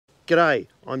G'day,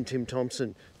 I'm Tim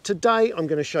Thompson. Today I'm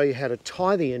going to show you how to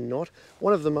tie the end knot,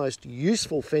 one of the most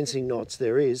useful fencing knots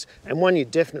there is, and one you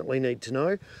definitely need to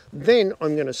know. Then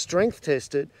I'm going to strength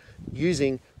test it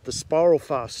using the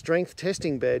Spiralfast strength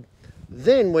testing bed.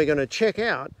 Then we're going to check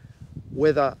out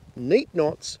whether neat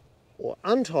knots or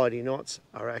untidy knots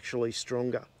are actually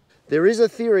stronger. There is a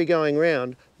theory going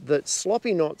around that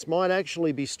sloppy knots might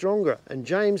actually be stronger, and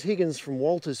James Higgins from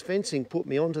Walters Fencing put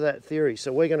me onto that theory,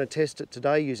 so we're going to test it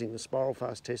today using the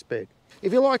Spiralfast test bed.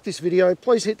 If you like this video,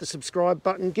 please hit the subscribe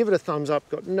button, give it a thumbs up.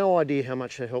 Got no idea how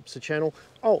much that helps the channel.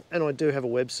 Oh, and I do have a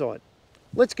website.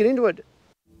 Let's get into it.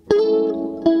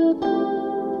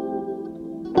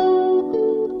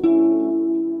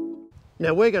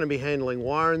 Now we're going to be handling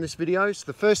wire in this video, so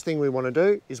the first thing we want to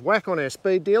do is whack on our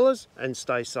speed dealers and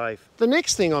stay safe. The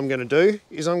next thing I'm going to do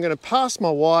is I'm going to pass my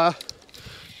wire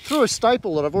through a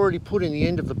staple that I've already put in the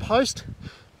end of the post,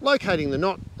 locating the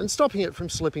knot and stopping it from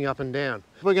slipping up and down.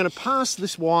 We're going to pass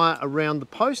this wire around the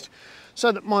post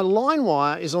so that my line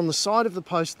wire is on the side of the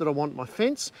post that I want my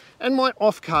fence and my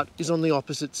offcut is on the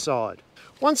opposite side.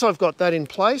 Once I've got that in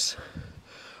place,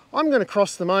 I'm going to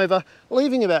cross them over,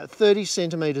 leaving about 30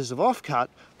 centimetres of offcut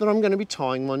that I'm going to be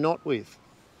tying my knot with.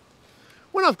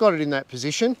 When I've got it in that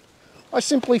position, I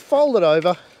simply fold it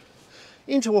over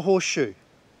into a horseshoe.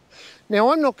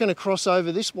 Now I'm not going to cross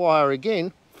over this wire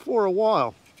again for a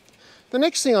while. The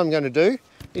next thing I'm going to do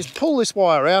is pull this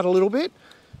wire out a little bit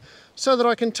so that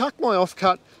I can tuck my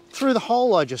offcut through the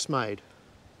hole I just made.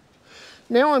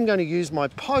 Now I'm going to use my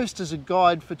post as a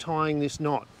guide for tying this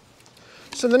knot.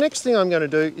 So the next thing I'm going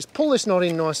to do is pull this knot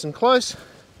in nice and close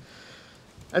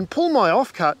and pull my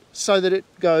offcut so that it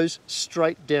goes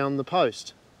straight down the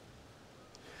post.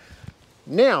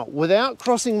 Now, without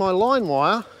crossing my line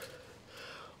wire,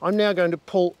 I'm now going to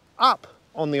pull up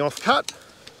on the offcut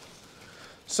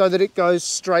so that it goes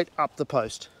straight up the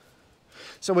post.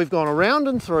 So we've gone around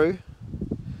and through,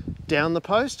 down the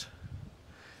post,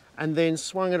 and then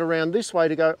swung it around this way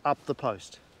to go up the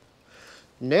post.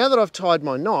 Now that I've tied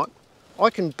my knot, I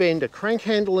can bend a crank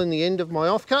handle in the end of my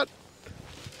offcut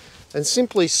and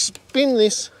simply spin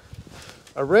this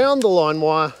around the line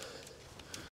wire,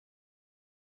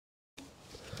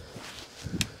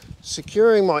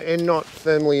 securing my end knot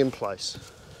firmly in place.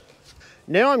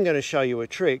 Now I'm going to show you a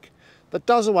trick that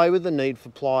does away with the need for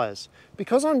pliers.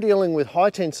 Because I'm dealing with high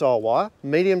tensile wire,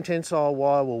 medium tensile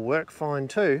wire will work fine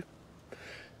too.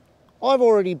 I've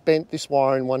already bent this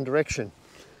wire in one direction.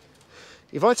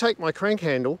 If I take my crank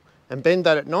handle and bend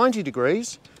that at 90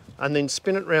 degrees and then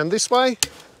spin it around this way,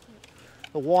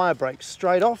 the wire breaks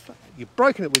straight off. You've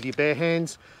broken it with your bare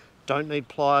hands. Don't need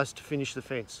pliers to finish the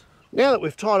fence. Now that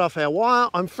we've tied off our wire,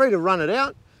 I'm free to run it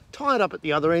out, tie it up at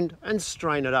the other end and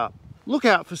strain it up. Look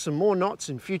out for some more knots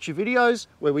in future videos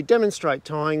where we demonstrate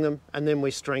tying them and then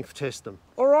we strength test them.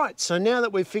 All right, so now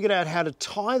that we've figured out how to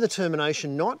tie the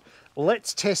termination knot,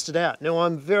 let's test it out. Now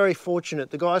I'm very fortunate,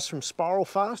 the guys from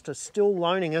Spiralfast are still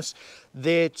loaning us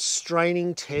their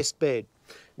straining test bed.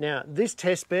 Now this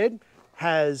test bed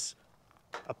has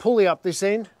a pulley up this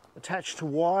end attached to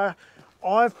wire.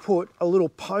 I've put a little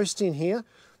post in here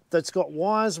that's got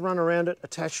wires run around it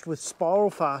attached with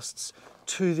Spiralfasts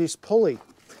to this pulley.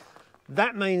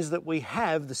 That means that we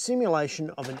have the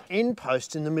simulation of an end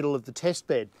post in the middle of the test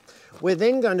bed. We're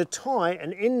then going to tie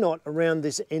an end knot around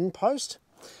this end post,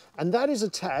 and that is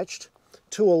attached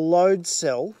to a load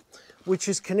cell which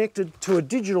is connected to a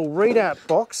digital readout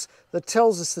box that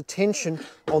tells us the tension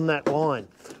on that line.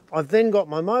 I've then got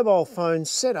my mobile phone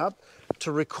set up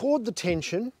to record the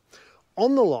tension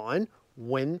on the line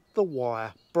when the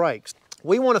wire breaks.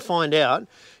 We want to find out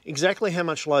exactly how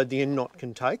much load the end knot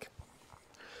can take.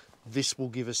 This will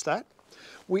give us that.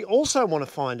 We also want to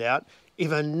find out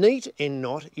if a neat end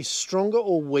knot is stronger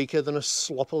or weaker than a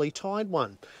sloppily tied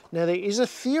one. Now there is a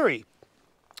theory,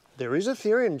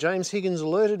 and James Higgins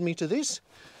alerted me to this,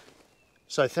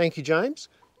 so thank you James,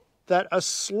 that a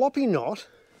sloppy knot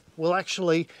will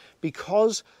actually,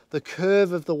 because the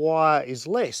curve of the wire is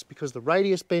less, because the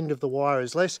radius bend of the wire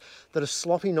is less, that a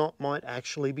sloppy knot might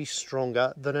actually be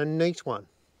stronger than a neat one.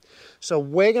 So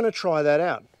we're going to try that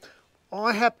out.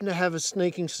 I happen to have a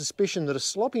sneaking suspicion that a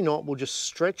sloppy knot will just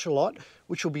stretch a lot,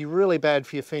 which will be really bad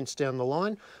for your fence down the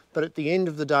line, but at the end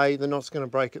of the day, the knot's going to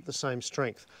break at the same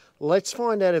strength. Let's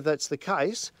find out if that's the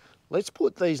case. Let's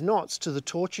put these knots to the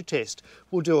torture test.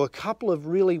 We'll do a couple of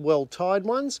really well tied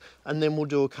ones, and then we'll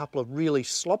do a couple of really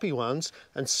sloppy ones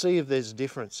and see if there's a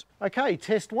difference. Okay,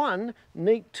 test one,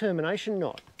 neat termination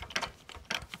knot.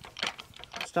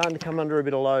 Starting to come under a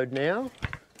bit of load now.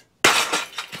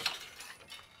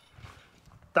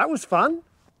 That was fun.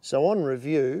 So on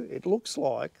review, it looks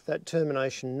like that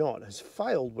termination knot has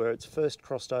failed where it's first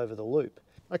crossed over the loop.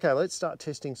 Okay, let's start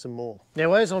testing some more.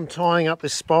 Now, as I'm tying up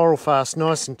this Spiralfast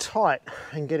nice and tight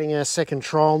and getting our second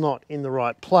trial knot in the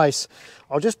right place,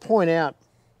 I'll just point out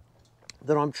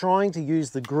that I'm trying to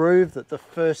use the groove that the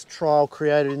first trial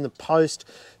created in the post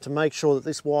to make sure that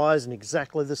this wire is in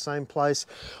exactly the same place.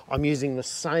 I'm using the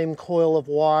same coil of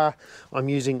wire, I'm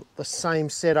using the same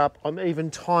setup, I'm even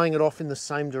tying it off in the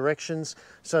same directions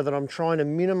so that I'm trying to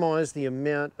minimize the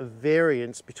amount of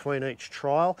variance between each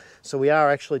trial. So we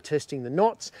are actually testing the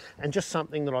knots and just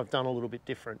something that I've done a little bit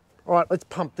different. All right, let's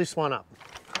pump this one up.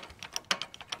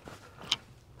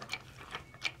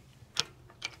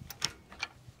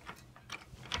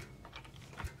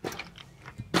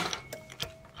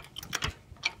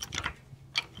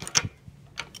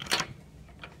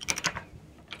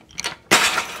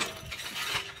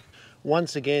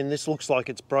 Once again, this looks like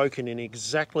it's broken in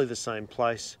exactly the same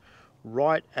place,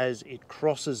 right as it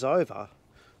crosses over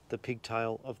the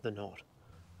pigtail of the knot.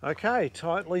 Okay,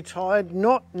 tightly tied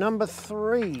knot number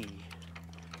 3.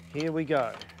 Here we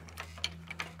go.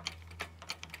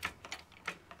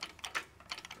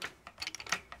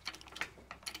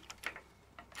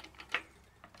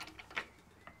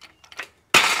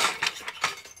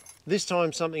 This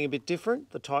time something a bit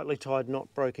different. The tightly tied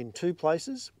knot broke in 2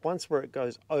 places. Once where it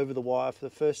goes over the wire for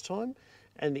the first time,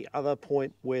 and the other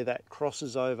point where that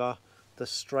crosses over the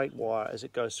straight wire as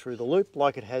it goes through the loop,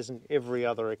 like it has in every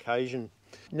other occasion.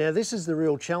 Now this is the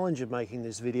real challenge of making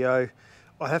this video.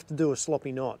 I have to do a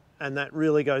sloppy knot, and that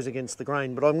really goes against the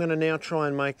grain, but I'm going to now try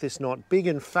and make this knot big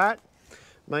and fat,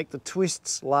 make the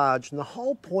twists large, and the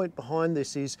whole point behind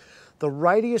this is the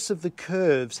radius of the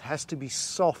curves has to be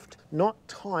soft, not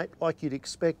tight like you'd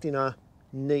expect in a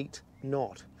neat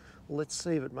knot. Let's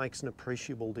see if it makes an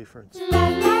appreciable difference.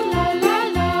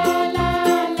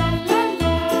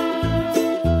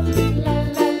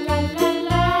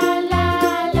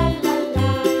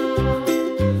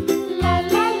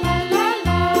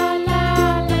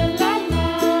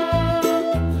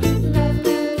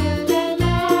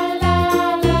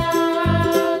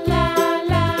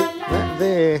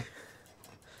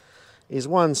 Is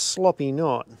one sloppy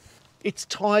knot. It's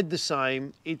tied the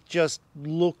same, it just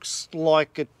looks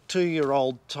like a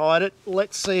 2-year-old tied it.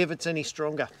 Let's see if it's any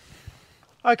stronger.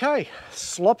 Okay,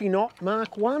 sloppy knot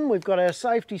Mark 1. We've got our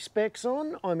safety specs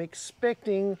on. I'm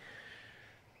expecting,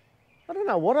 I don't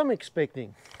know what I'm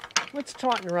expecting. Let's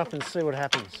tighten her up and see what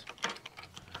happens.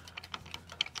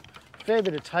 Fair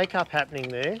bit of take up happening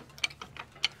there.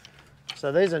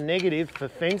 So there's a negative for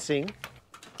fencing.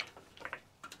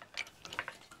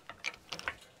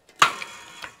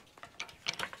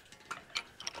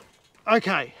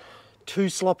 Okay, too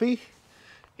sloppy.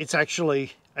 It's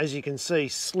actually, as you can see,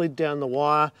 slid down the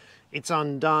wire. It's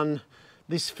undone.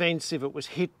 This fence, if it was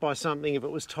hit by something, if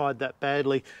it was tied that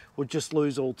badly, would just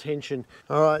lose all tension.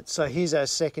 All right, so here's our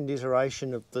second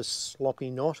iteration of the sloppy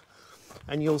knot.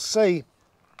 And you'll see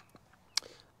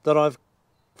that I've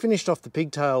finished off the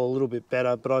pigtail a little bit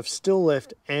better, but I've still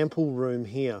left ample room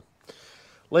here.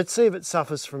 Let's see if it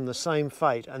suffers from the same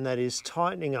fate, and that is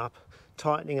tightening up,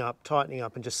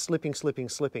 and just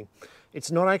slipping.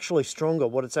 It's not actually stronger.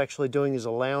 What it's actually doing is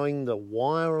allowing the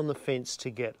wire on the fence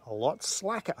to get a lot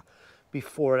slacker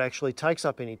before it actually takes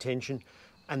up any tension,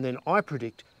 and then I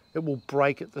predict it will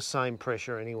break at the same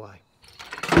pressure anyway.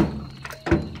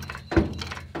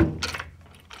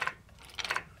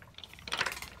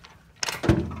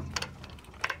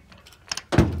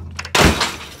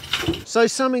 So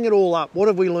summing it all up, what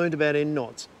have we learned about end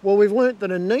knots? Well, we've learnt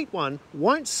that a neat one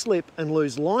won't slip and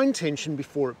lose line tension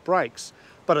before it breaks,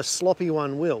 but a sloppy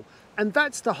one will. And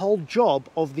that's the whole job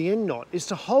of the end knot, is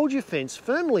to hold your fence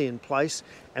firmly in place,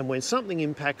 and when something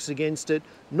impacts against it,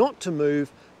 not to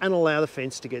move and allow the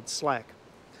fence to get slack.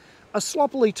 A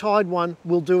sloppily tied one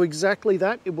will do exactly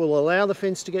that. It will allow the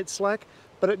fence to get slack,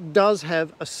 but it does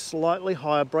have a slightly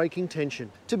higher breaking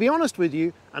tension. To be honest with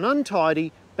you, an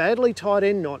untidy, badly tied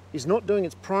end knot is not doing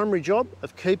its primary job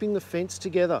of keeping the fence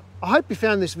together. I hope you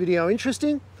found this video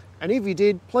interesting, and if you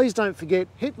did, please don't forget,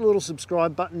 hit the little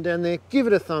subscribe button down there, give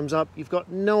it a thumbs up. You've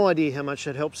got no idea how much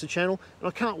that helps the channel, and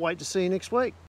I can't wait to see you next week.